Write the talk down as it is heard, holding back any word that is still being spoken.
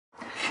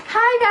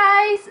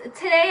Hi guys!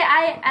 Today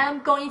I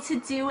am going to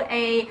do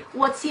a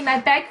what's in my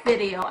bag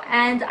video,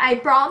 and I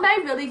brought my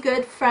really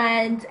good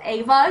friend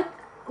Ava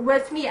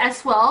with me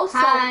as well. So,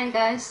 hi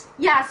guys!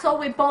 Yeah, so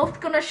we're both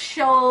gonna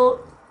show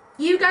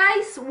you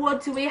guys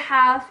what do we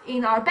have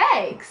in our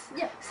bags.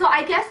 Yeah. So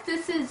I guess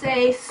this is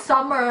a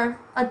summer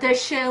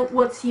edition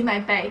what's in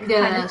my bag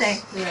kind of thing.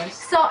 Yes.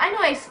 So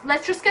anyways,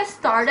 let's just get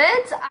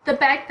started. The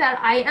bag that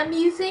I am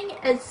using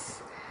is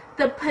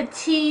the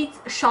petite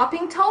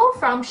shopping tote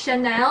from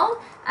Chanel,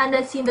 and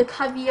it's in the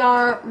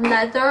caviar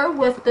leather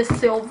with the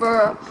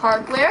silver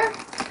hardware.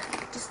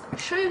 Just let me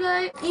show you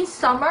guys. In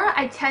summer,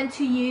 I tend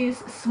to use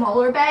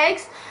smaller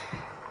bags,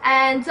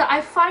 and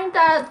I find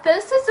that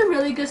this is a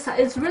really good size.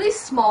 It's really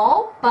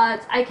small,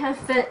 but I can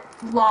fit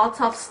lots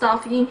of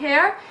stuff in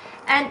here.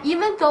 And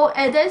even though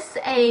it is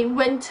a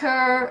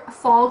winter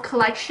fall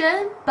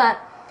collection, but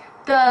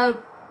the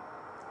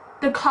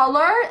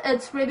color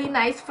is really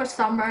nice for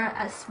summer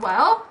as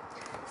well.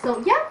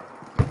 So yeah.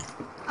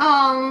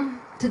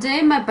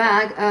 Today my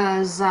bag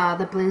is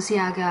the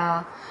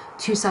Balenciaga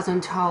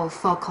 2012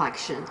 fall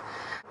collection.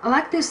 I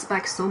like this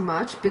bag so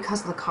much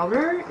because the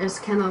color is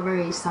kind of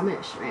very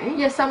summerish, right?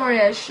 Yeah,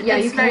 summerish. Yeah,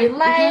 it's very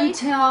light. You can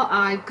tell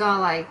I got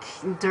like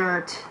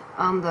dirt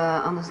on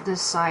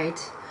this side,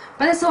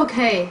 but it's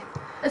okay.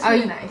 It's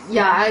really nice.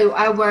 Yeah,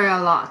 I wear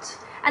a lot.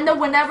 And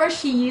then whenever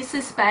she uses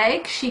this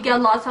bag, she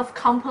gets lots of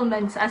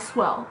compliments as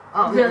well.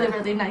 Oh, really, yeah.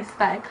 really nice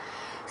bag.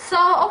 So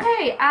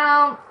okay,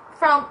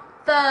 from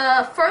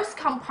the first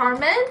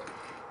compartment,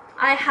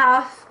 I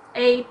have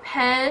a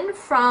pen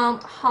from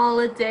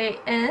Holiday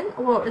Inn.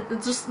 Well,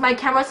 it's just my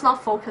camera's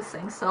not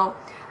focusing, so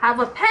I have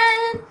a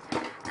pen,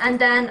 and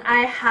then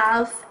I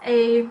have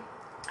a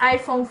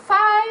iPhone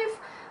 5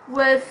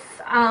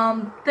 with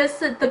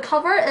the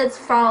cover is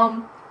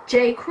from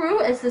J. Crew.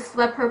 It's a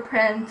leopard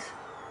print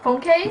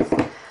phone case,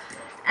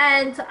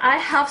 and I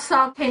have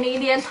some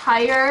Canadian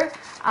Tire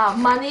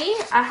money.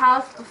 I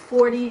have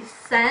 40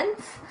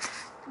 cents.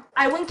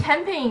 I went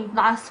camping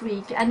last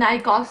week and I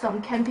got some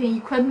camping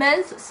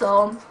equipment,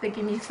 so they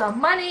give me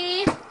some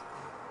money.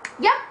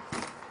 Yeah.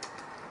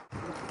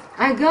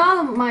 I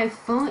got my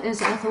phone is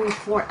iPhone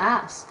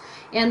 4S,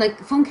 and the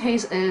phone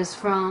case is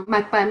from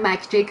by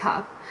Mac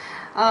Jacob.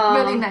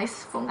 Really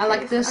nice phone case. I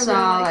like this I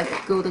really like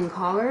like golden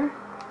color,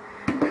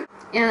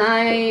 and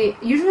I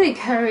usually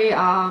carry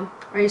a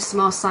very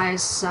small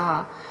size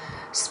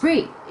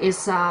spray.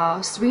 It's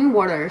spring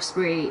water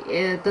spray.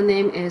 The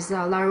name is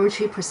La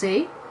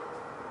Roche-Posay.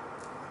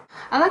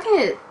 I like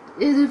it.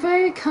 It's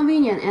very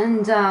convenient,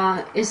 and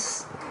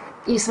it's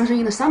especially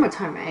in the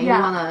summertime, right? Yeah.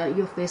 You wanna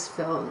your face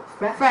feel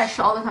fresh. Fresh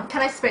all the time.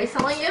 Can I spray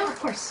some on you? Of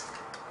course.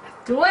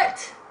 Do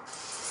it.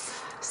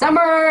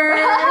 Summer.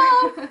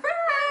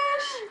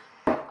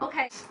 Fresh.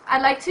 Okay. I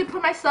like to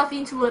put my stuff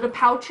into little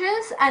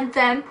pouches and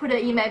then put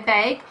it in my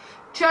bag,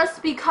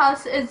 just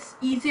because it's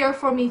easier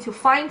for me to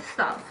find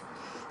stuff.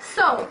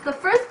 So the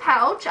first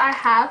pouch I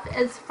have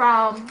is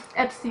from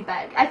Ipsy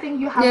bag. I think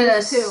you have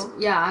this too.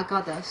 Yeah, I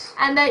got this.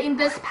 And then in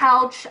this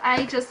pouch,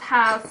 I just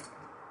have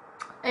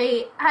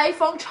a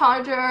iPhone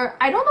charger.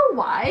 I don't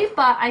know why,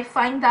 but I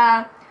find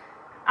that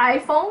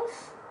iPhones,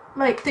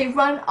 like, they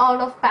run out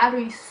of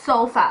battery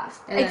so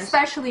fast,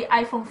 especially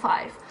iPhone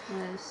 5.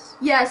 Yes.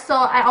 Yeah, so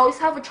I always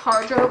have a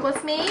charger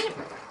with me,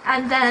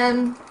 and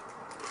then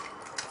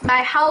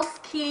my house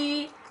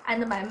key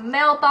and my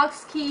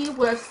mailbox key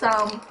with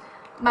some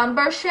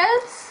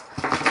memberships,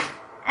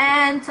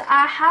 and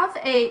I have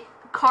a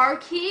car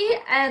key,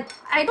 and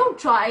I don't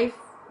drive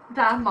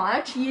that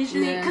much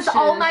usually because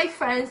all my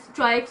friends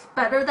drive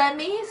better than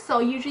me, so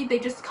usually they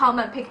just come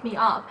and pick me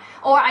up,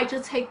 or I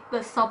just take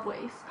the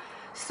subways.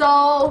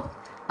 So,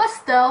 but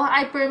still,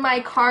 I bring my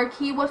car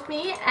key with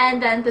me,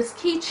 and then this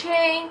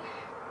keychain,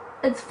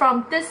 it's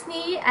from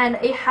Disney, and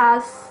it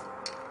has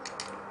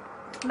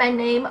my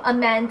name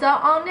Amanda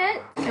on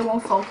it. It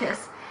won't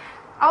focus.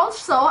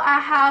 Also, I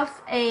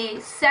have a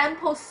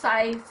sample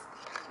size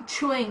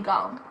chewing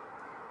gum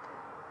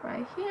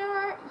right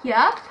here.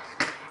 Yep.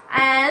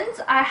 And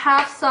I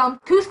have some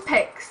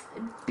toothpicks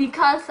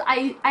because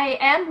I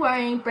am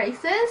wearing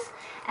braces,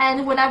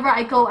 and whenever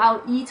I go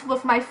out eat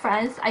with my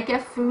friends, I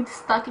get food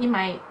stuck in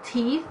my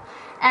teeth,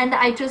 and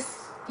I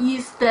just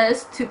use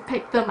this to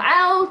pick them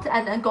out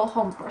and then go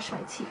home brush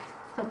my teeth.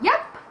 So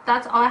yep,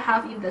 that's all I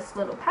have in this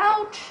little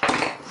pouch.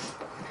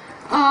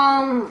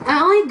 I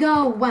only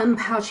got one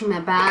pouch in my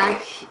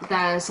bag.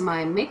 That is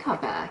my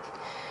makeup bag.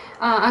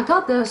 I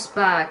got this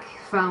bag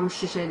from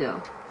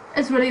Shiseido.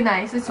 It's really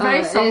nice. It's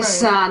very summery.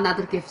 It's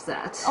another gift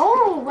set.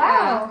 Oh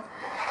wow.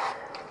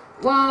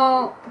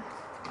 Well,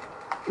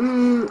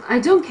 I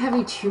don't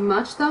carry too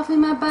much stuff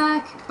in my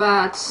bag,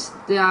 but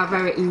they are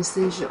very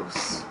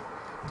essentials.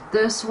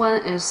 This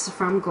one is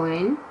from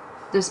Glen.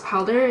 This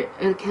powder,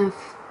 it can.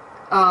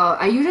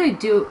 I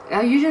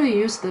usually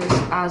use this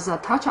as a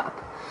touch-up.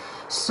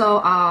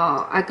 So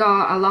I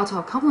got a lot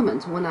of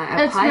compliments when I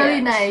apply it. It's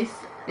really nice.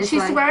 She's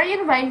like, wearing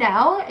it right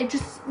now. It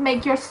just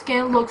makes your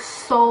skin look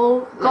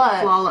so good.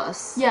 Like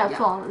flawless. Yeah,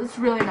 flawless. It's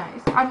really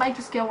nice. I might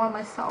just get one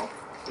myself.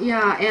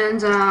 Yeah,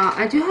 and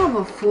I do have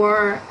a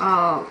 4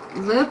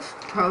 lip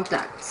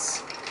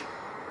products.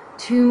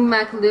 2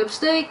 MAC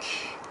lipstick.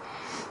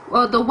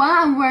 Well, the one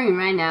I'm wearing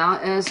right now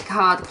is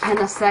called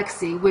Kinda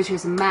Sexy, which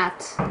is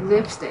matte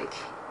lipstick.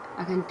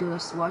 I can do a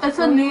swatch. It's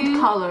a nude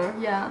color,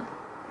 yeah.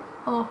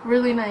 Oh,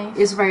 really nice.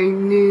 It's very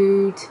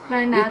nude.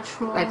 Very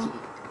natural. Like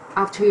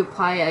after you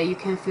apply it, you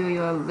can feel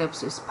your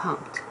lips is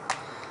pumped.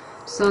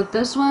 So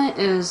this one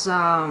is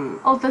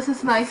oh, this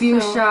is nice.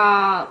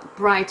 Fuchsia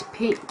bright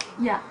pink.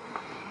 Yeah.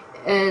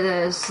 It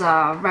is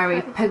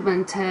very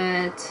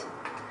pigmented.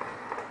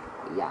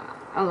 Yeah,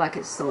 I like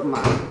it so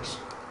much.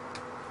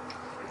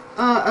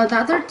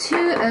 Another 2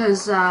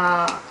 is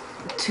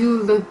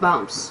 2 lip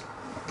balms.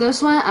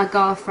 This one I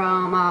got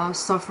from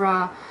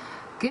Sephora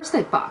gift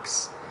stick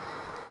box.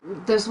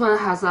 This one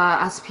has a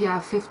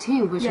SPF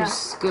 15, which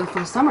is good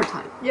for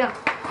summertime. Yeah.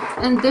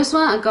 And this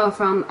one I got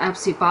from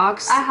Epsi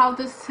box. I have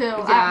this too,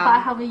 but I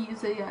haven't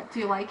used it yet. Do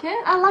you like it?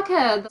 I like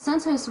it. The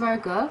scent is very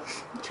good.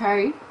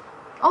 Cherry.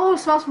 Oh, it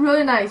smells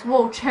really nice.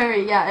 Whoa,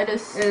 cherry. Yeah, it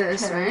is. It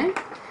is, right?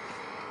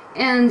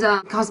 And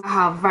because I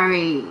have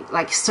very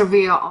like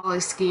severe oily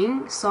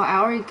skin, so I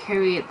already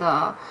carry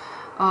the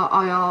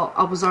oil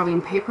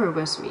absorbing paper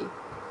with me.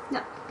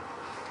 Yeah.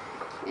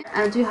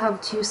 I do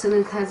have 2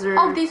 sanitizer.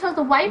 Oh, these are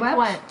the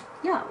wipes.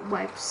 Yeah,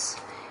 wipes.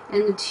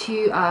 And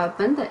 2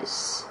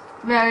 band-aids.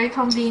 Very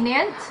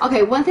convenient.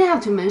 Okay, one thing I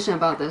have to mention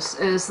about this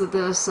is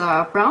this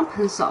brown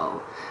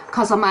pencil.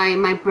 Cause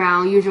my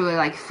brown usually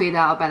like fade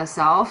out by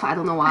itself. I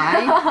don't know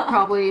why.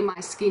 Probably my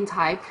skin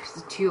type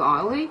is too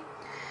oily.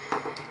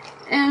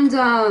 And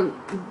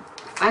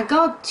I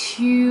got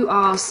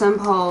 2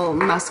 sample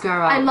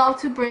mascara. I love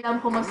to bring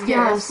sample mascaras.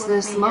 Yes,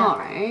 they're small,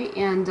 right?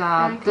 And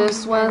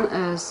this one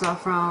is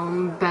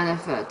from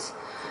Benefit,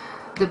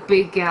 the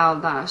Big Gal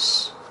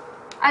Lash.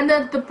 And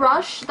the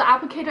brush, the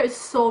applicator is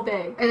so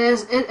big. It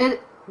is.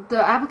 The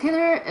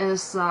applicator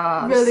is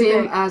really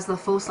same big. as the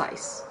full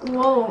size.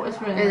 Whoa, it's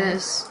really It nice.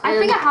 is. I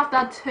think I have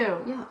that too.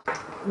 Yeah.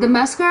 The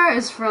mascara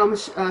is from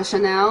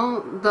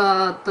Chanel.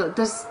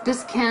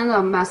 This can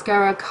of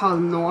mascara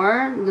called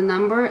Noir. The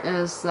number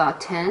is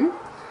 10.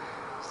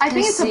 I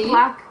think it's a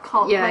black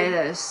color. Yeah, it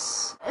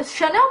is.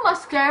 Chanel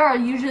mascara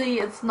usually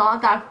it's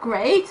not that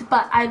great,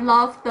 but I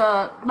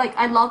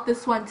love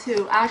this one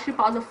too. I actually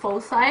bought the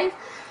full size.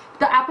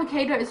 The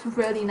applicator is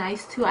really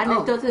nice too, and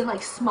it doesn't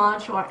like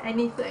smudge or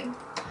anything.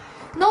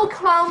 No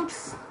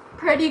clumps,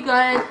 pretty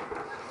good.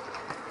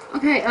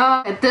 Okay,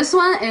 this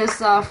one is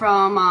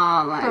from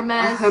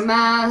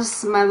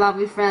Hermes. My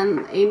lovely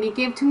friend Amy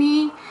gave to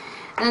me,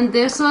 and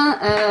this one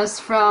is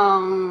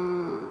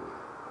from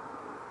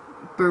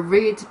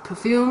Burrito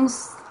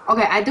Perfumes.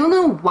 Okay, I don't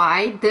know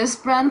why this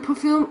brand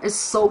perfume is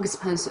so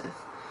expensive.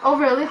 Oh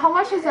really? How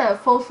much is it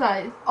full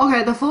size?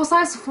 Okay, the full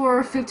size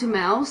for 50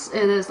 ml,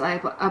 it is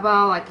like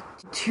about like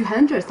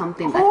 200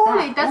 something like that.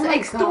 Holy, that's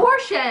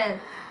extortion.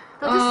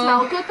 Does it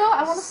smell good though?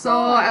 I want to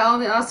smell it. I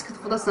only ask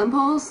for the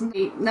samples,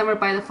 never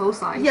buy the full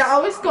size. Yeah, I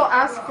always go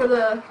ask for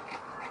the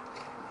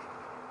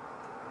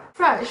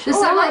fresh.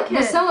 I like it.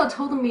 The seller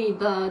told me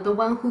the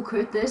one who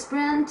created this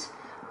brand,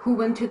 who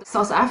went to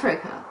South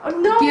Africa,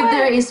 give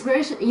their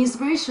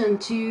inspiration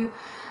to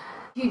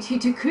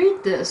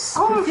create this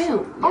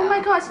perfume. Oh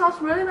my god, it smells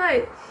really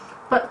nice.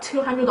 But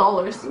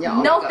 $200. Yeah,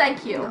 no,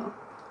 thank you. No.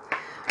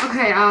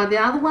 Okay, the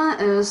other one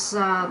is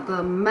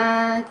the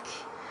MAC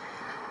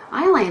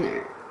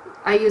eyeliner.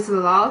 I use it a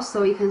lot,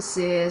 so you can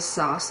see it's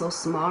so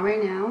small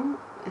right now.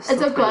 Is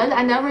it good?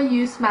 I never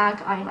use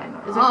MAC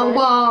eyeliner. Is it good?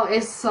 Well,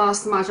 it's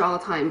smudge all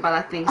the time, but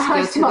I think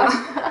it's good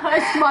I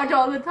smudge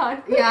all the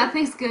time. Yeah, I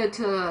think it's good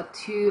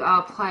to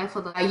apply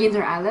for the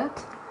inner eyelid.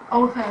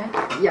 Okay.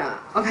 Yeah.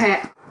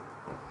 Okay.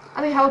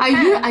 I mean, how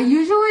I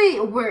usually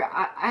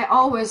I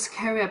always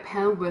carry a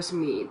pen with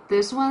me.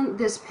 This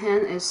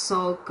pen is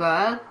so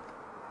good.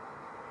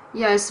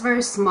 Yeah, it's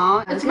very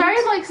small. It's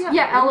very like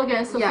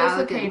elegant,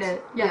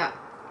 sophisticated. Yeah.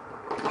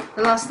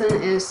 The last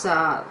thing is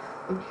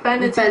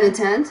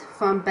Benetton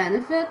from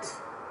Benefit.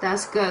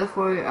 That's good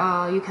for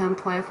you can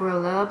apply for your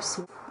lips,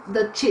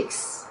 the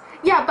cheeks.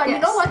 Yeah, but you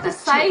know what? The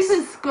size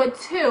is good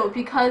too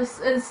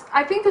because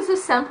I think this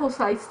is sample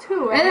size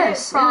too, right? It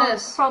is.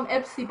 From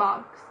Ipsy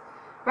box,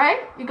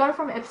 right? You got it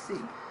from Ipsy.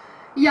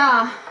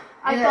 Yeah.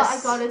 I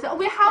got it.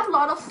 We have a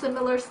lot of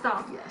similar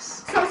stuff.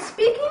 Yes. So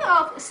speaking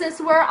of, since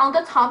we're on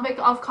the topic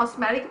of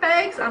cosmetic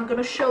bags, I'm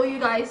gonna show you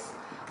guys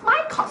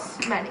my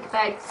cosmetic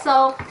bag.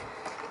 So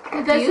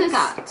this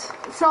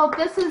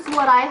is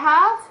what I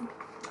have.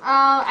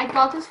 I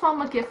got this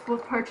from a gift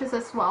purchase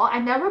as well. I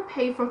never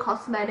pay for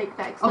cosmetic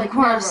bags. Of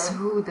course,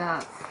 who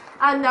does?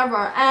 I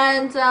never.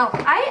 And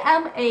I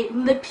am a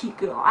lippy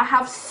girl. I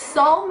have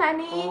so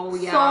many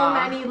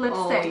lipsticks.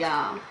 Oh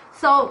yeah.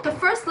 So the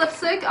first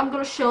lipstick I'm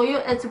gonna show you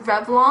is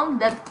Revlon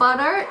Lip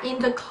Butter in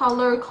the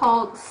color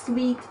called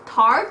Sweet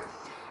Tart.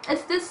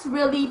 It's this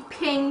really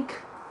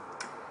pink,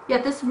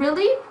 Yeah, this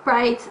really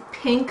bright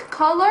pink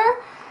color.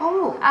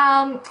 Oh.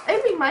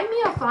 It reminds me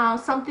of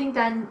something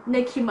that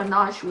Nicki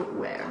Minaj would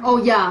wear. Oh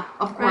yeah,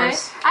 of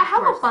course. Right? I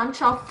have a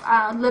bunch of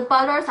lip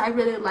butters. I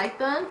really like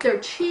them. They're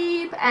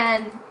cheap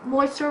and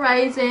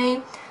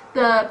moisturizing.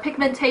 The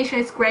pigmentation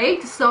is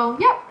great. So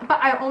yeah, but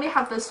I only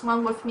have this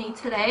one with me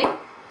today.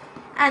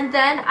 And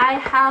then I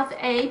have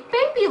a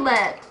baby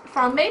lip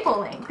from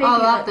Maybelline. Baby I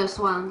love lip. this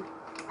one.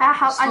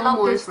 I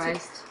love this too.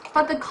 Moisturized.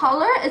 But the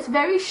color is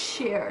very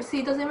sheer. See,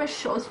 it doesn't even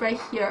show. It's right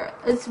here.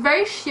 It's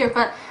very sheer,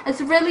 but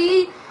it's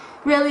really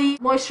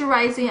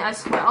moisturizing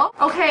as well.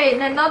 Okay,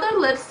 and another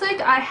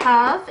lipstick I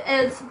have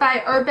is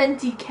by Urban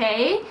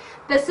Decay.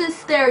 This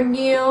is their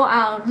new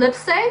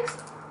lipsticks.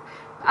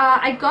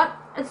 I got,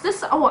 it's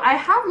this, oh, I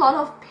have a lot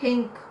of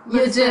pink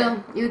lipstick.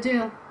 You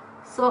do.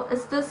 So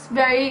it's this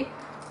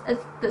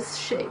it's this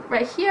shade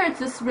right here. It's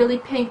this really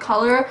pink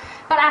color,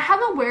 but I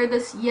haven't wear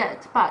this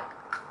yet, but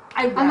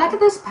I like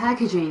this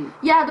packaging.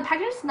 Yeah, the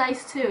packaging is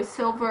nice too.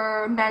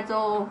 Silver,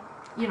 metal,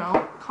 you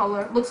know,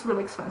 color. Looks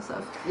really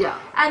expensive. Yeah.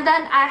 And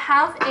then I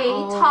have a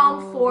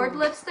Tom Ford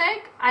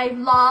lipstick. I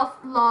love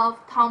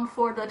Tom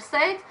Ford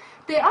lipstick.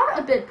 They are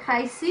a bit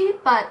pricey,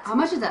 but how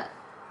much is that?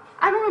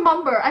 I don't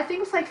remember. I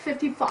think it's like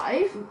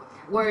 55.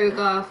 Where you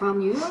got from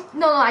New York?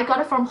 No, I got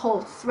it from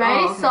Holtz,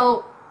 right? Oh, okay.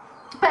 So,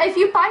 but if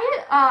you buy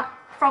it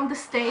from the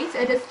States,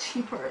 it is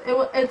cheaper.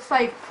 It's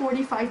like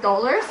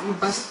 $45.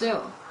 But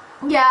still.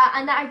 Yeah,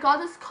 and then I got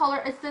this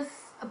color. It's this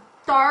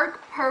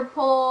dark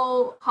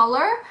purple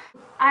color.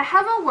 I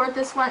haven't worn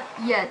this one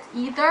yet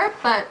either,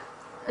 but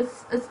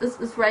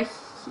it's right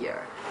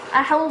here.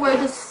 I haven't worn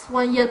this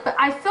one yet, but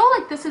I feel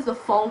like this is a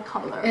fall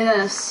color. It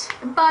is.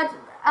 But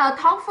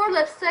Tom Ford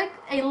lipstick,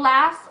 it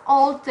lasts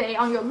all day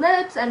on your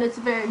lips, and it's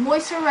very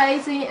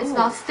moisturizing. It's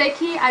not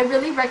sticky. I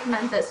really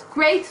recommend this.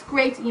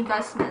 Great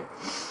investment.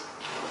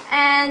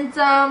 And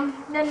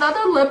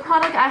another lip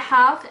product I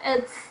have,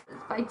 it's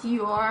by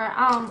Dior.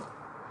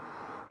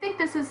 I think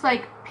this is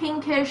like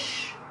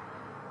pinkish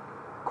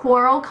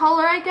coral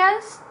color, I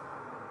guess.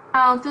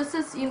 This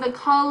is in the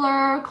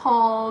color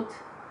called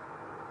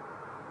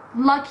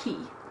Lucky.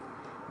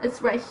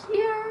 It's right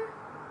here.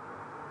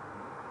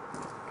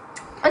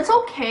 It's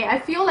okay. I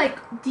feel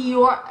like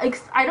Dior,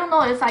 I don't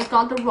know if I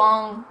got the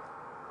wrong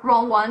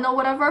one or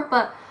whatever,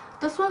 but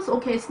this one's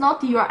okay. It's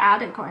not Dior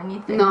Addict or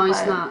anything. No,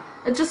 it's not.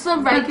 It's just a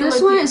regular. But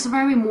this one is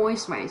very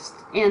moisturized,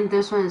 and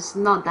this one is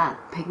not that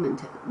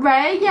pigmented.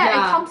 Right? Yeah,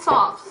 it comes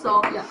off.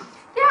 So yeah.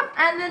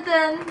 And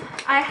then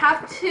I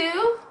have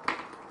two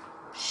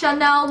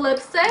Chanel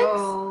lipsticks.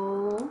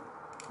 Oh.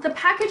 The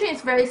packaging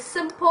is very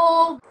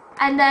simple.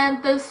 And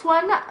then this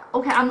one,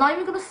 okay, I'm not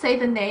even gonna say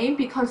the name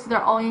because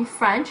they're all in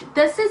French.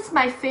 This is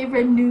my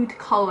favorite nude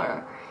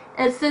color.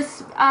 It's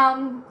this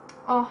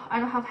oh, I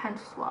don't have hand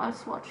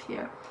swatch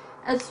here.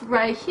 It's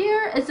right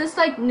here. It's this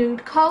like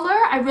nude color.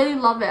 I really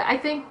love it. I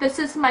think this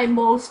is my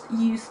most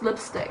used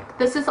lipstick.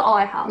 This is all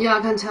I have. Yeah,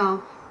 I can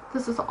tell.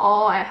 This is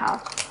all I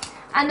have.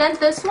 And then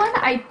this one,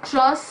 I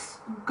just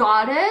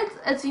got it.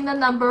 It's in the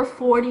number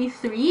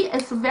 43.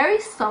 It's a very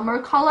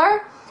summer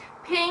color.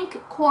 Pink,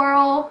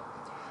 coral,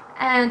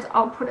 and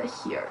I'll put it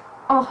here.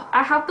 Oh,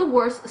 I have the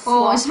worst swatch.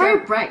 Oh, it's very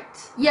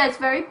bright. Yeah, it's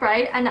very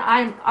bright, and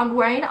I'm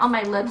wearing it on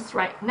my lips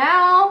right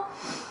now.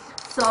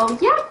 So,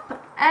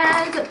 yep.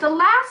 And the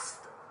last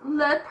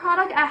lip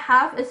product I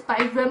have is by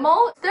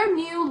Rimmel. Their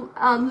new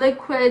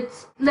liquid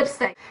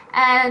lipstick,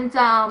 and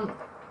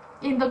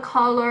in the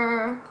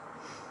color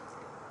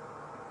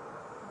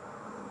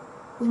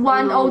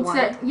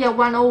 101. Yeah,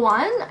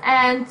 101.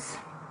 And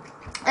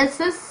it's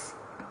this,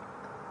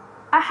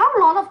 I have a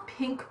lot of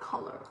pink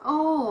color.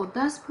 Oh,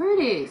 that's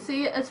pretty.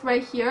 See, it's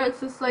right here. It's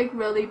this like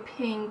really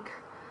pink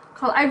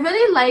color. I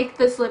really like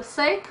this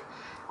lipstick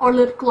or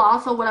lip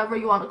gloss or whatever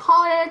you want to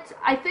call it.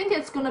 I think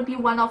it's gonna be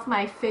one of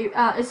my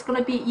favorite. It's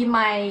gonna be in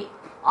my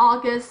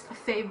August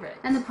favorite.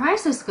 And the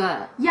price is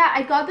good. Yeah,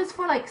 I got this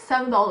for like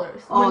 $7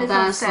 Oh, when it's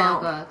on that's sale.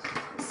 so good.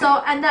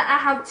 So, and then I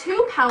have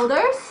two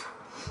powders.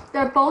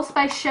 They're both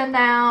by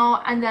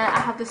Chanel, and then I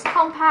have this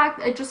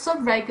compact. It's just a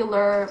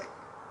regular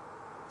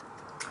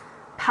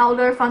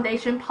powder,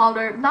 foundation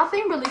powder,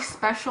 nothing really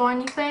special or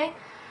anything.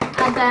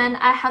 And then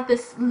I have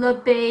this Le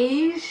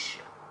Beige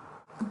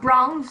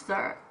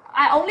bronzer.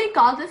 I only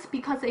got this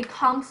because it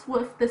comes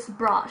with this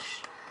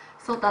brush,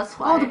 so that's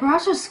why. Oh, the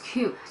brush is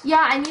cute.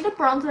 Yeah, I need a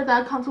bronzer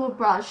that comes with a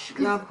brush,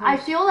 because Yeah, I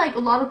feel like a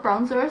lot of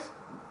bronzers,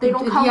 they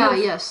don't come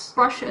with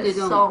brushes. They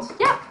don't. So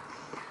yeah,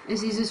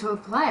 it's easy to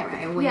apply,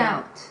 right?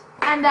 Without.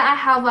 And then I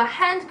have a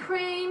hand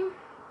cream,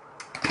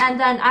 and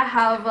then I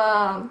have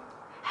a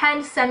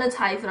hand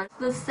sanitizer.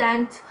 The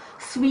scent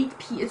Sweet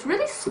Pea. It's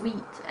really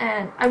sweet,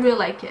 and I really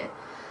like it.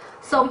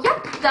 So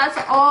yep, that's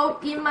all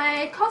in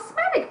my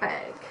cosmetic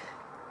bag.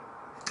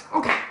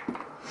 Okay.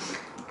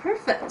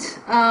 Perfect.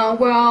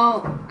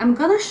 Well, I'm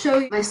gonna show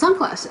you my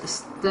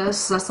sunglasses. This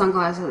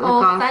sunglasses I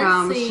got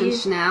fancy. from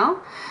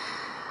Chanel.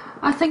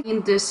 I think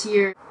in this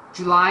year,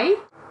 July.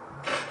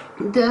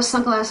 The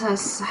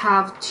sunglasses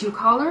have two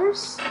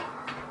colors.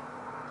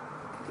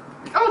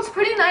 Oh, it's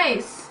pretty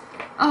nice.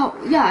 Oh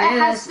yeah, It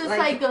has this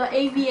like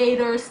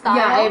aviator style.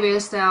 Yeah, aviator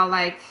style,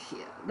 like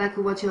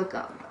what you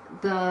got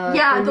the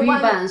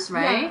ribbons,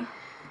 right?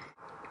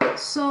 Yeah.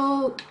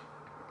 So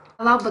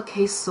I love the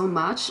case so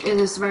much. It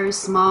is very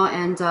small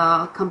and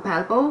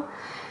compatible.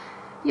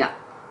 Yeah.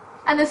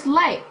 And it's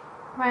light,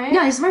 right?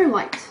 Yeah, it's very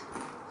light.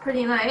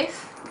 Pretty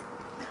nice.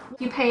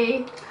 You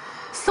pay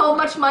so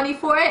much money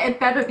for it, it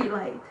better be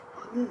light.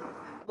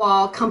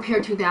 Well,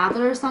 compared to the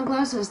other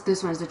sunglasses,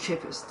 this one is the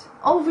cheapest.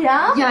 Oh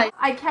yeah? Yeah.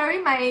 I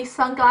carry my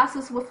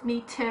sunglasses with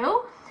me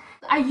too.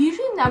 I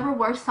usually never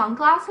wear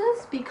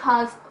sunglasses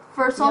because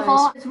first of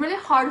all, it's really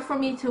hard for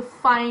me to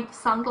find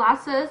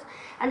sunglasses,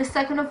 and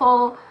second of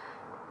all,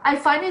 I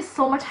find it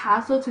so much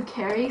hassle to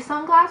carry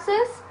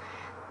sunglasses.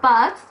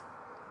 But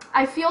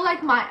I feel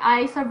like my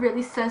eyes are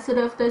really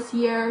sensitive this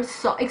year,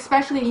 so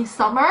especially in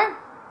summer.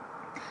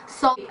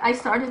 So I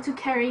started to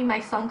carry my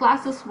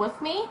sunglasses with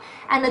me,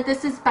 and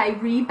this is by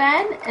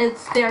Ray-Ban.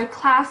 It's their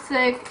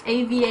classic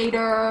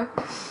aviator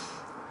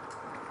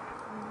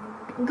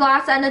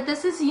glass, and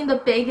this is in the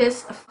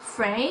biggest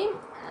frame,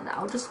 and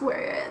I'll just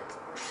wear it,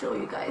 show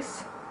you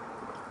guys.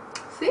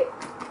 See?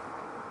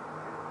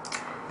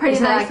 Pretty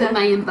nice. Like a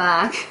main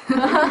bag.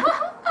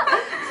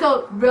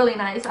 So really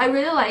nice. I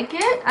really like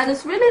it, and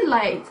it's really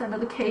light. And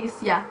the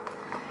case, yeah,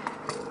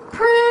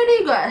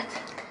 pretty good.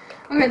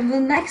 Okay, the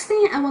next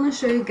thing I want to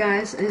show you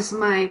guys is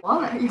my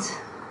wallet.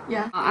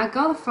 Yeah. I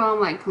got it from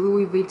like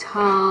Louis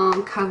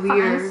Vuitton,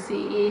 Caviar.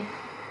 Fancy.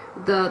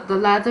 The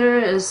leather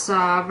is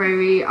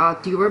very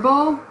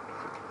durable.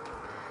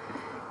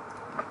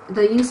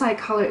 The inside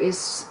color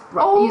is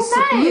nice.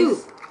 Blue.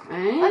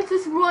 Right? Like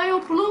this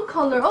royal blue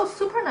color. Oh,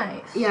 super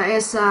nice. Yeah,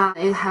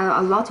 it has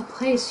a lot of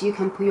place. You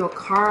can put your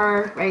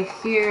card right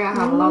here. I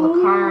have a lot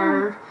of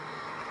card.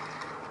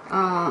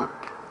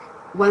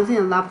 One thing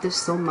I love this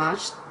so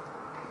much.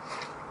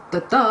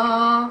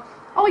 Ta-da!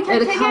 Oh, you can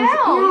take it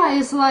out. Yeah,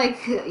 it's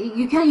like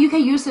you can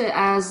use it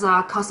as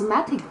a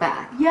cosmetic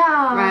bag.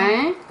 Yeah.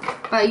 Right?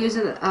 But I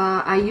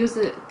use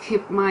it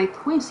keep my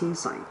coins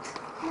inside.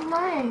 Oh,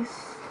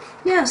 nice.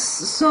 Yes.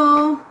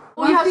 So.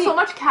 Oh, you have so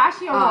much cash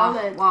in your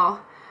wallet. Wow.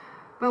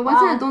 But one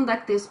thing I don't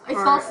like this part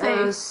it's not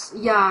safe.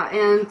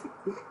 and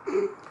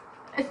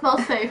it's not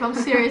safe. I'm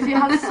serious. You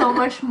have so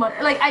much money.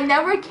 Like I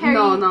never carry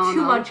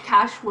too much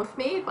cash with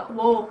me, but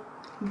whoa.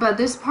 But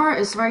this part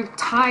is very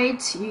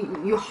tight.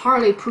 You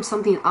hardly put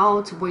something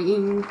out or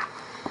in.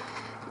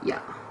 Yeah.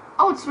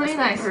 Oh, it's really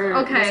nice.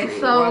 Okay,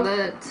 so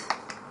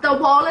the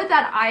wallet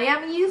that I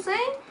am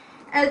using,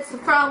 it's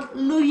from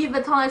Louis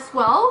Vuitton as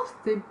well.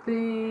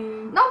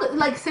 Not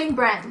like same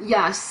brand.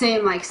 Yeah,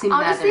 same Honestly,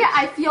 leather.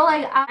 I feel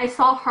like I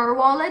saw her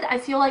wallet. I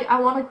feel like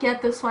I want to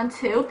get this one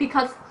too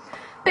because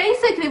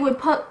basically we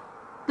put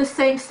the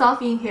same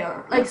stuff in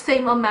here, like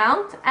same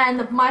amount,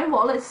 and my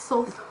wallet is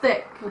so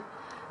thick.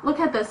 Look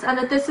at this, and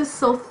this is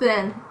so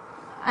thin,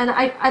 and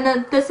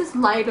then this is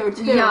lighter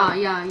too.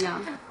 Yeah.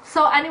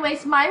 So,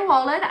 anyways, my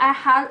wallet, I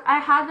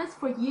had this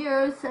for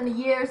years and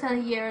years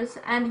and years,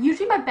 and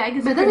usually my bag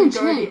is pretty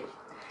dirty.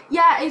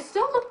 Yeah, it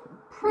still looks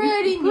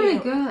pretty new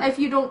good if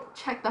you don't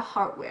check the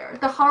hardware.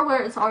 The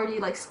hardware is already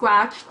like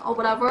scratched or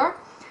whatever,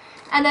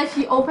 and if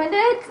you open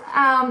it,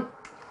 I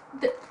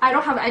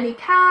don't have any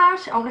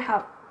cash. I only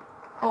have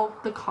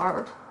the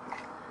card.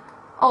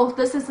 Oh,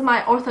 this is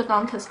my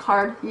orthodontist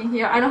card in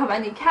here. I don't have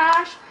any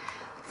cash.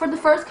 For the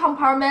first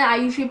compartment, I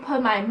usually put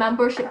my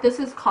membership. This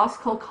is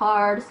Costco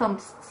card, some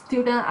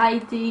student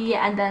ID,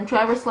 and then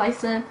driver's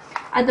license.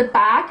 At the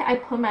back, I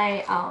put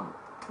my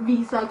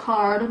Visa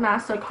card,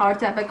 MasterCard,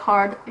 debit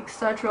card,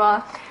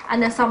 etc.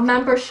 And then some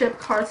membership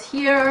cards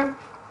here.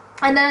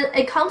 And then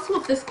it comes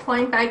with this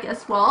coin bag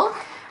as well.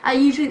 I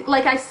usually,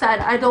 like I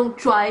said, I don't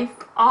drive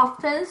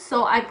often,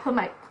 so I put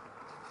my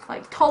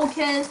like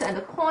tokens and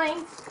the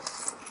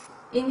coins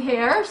in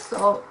here.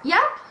 So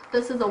yeah,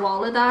 this is the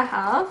wallet that I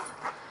have.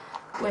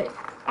 Wait.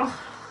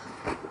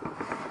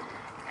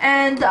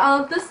 And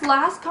this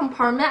last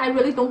compartment, I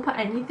really don't put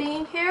anything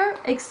in here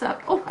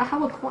except I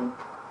have a coin.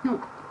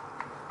 No,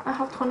 I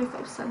have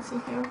 25 cents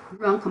in here.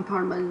 Wrong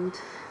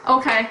compartment.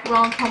 Okay,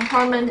 wrong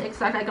compartment.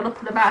 Exactly. I gotta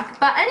put it back.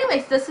 But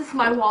anyways, this is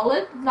my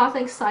wallet.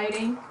 Nothing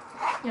exciting,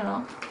 you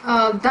know.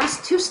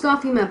 That's two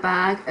stuff in my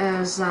bag.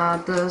 Is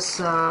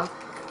this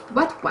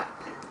wet wipe.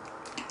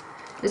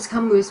 It's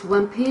come with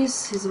one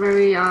piece. It's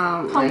very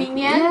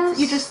convenient.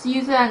 You just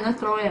use it and then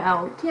throw it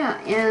out. Yeah,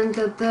 and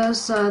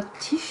there's a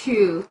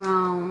tissue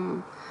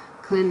from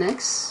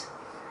Kleenex.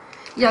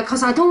 Yeah,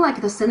 cause I don't like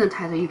the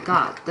sanitizer you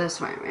got.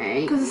 This one,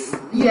 right? Cause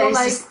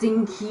it's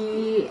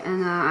stinky,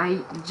 and I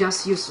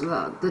just use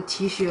the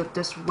tissue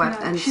just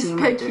wipe and she's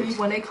picky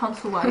when it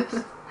comes to wipes.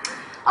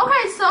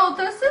 Okay, so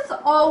this is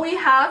all we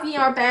have in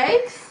our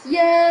bags.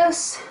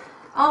 Yes.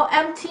 All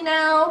empty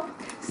now.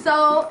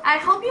 So I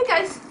hope you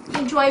guys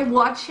enjoy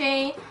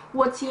watching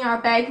what's in our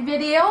bag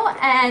video,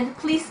 and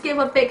please give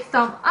a big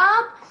thumb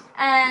up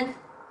and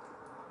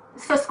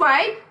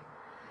subscribe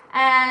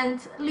and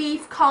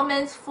leave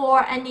comments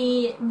for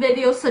any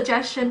video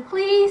suggestion,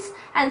 please.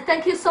 And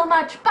thank you so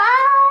much.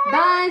 Bye.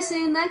 Bye.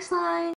 See you next time.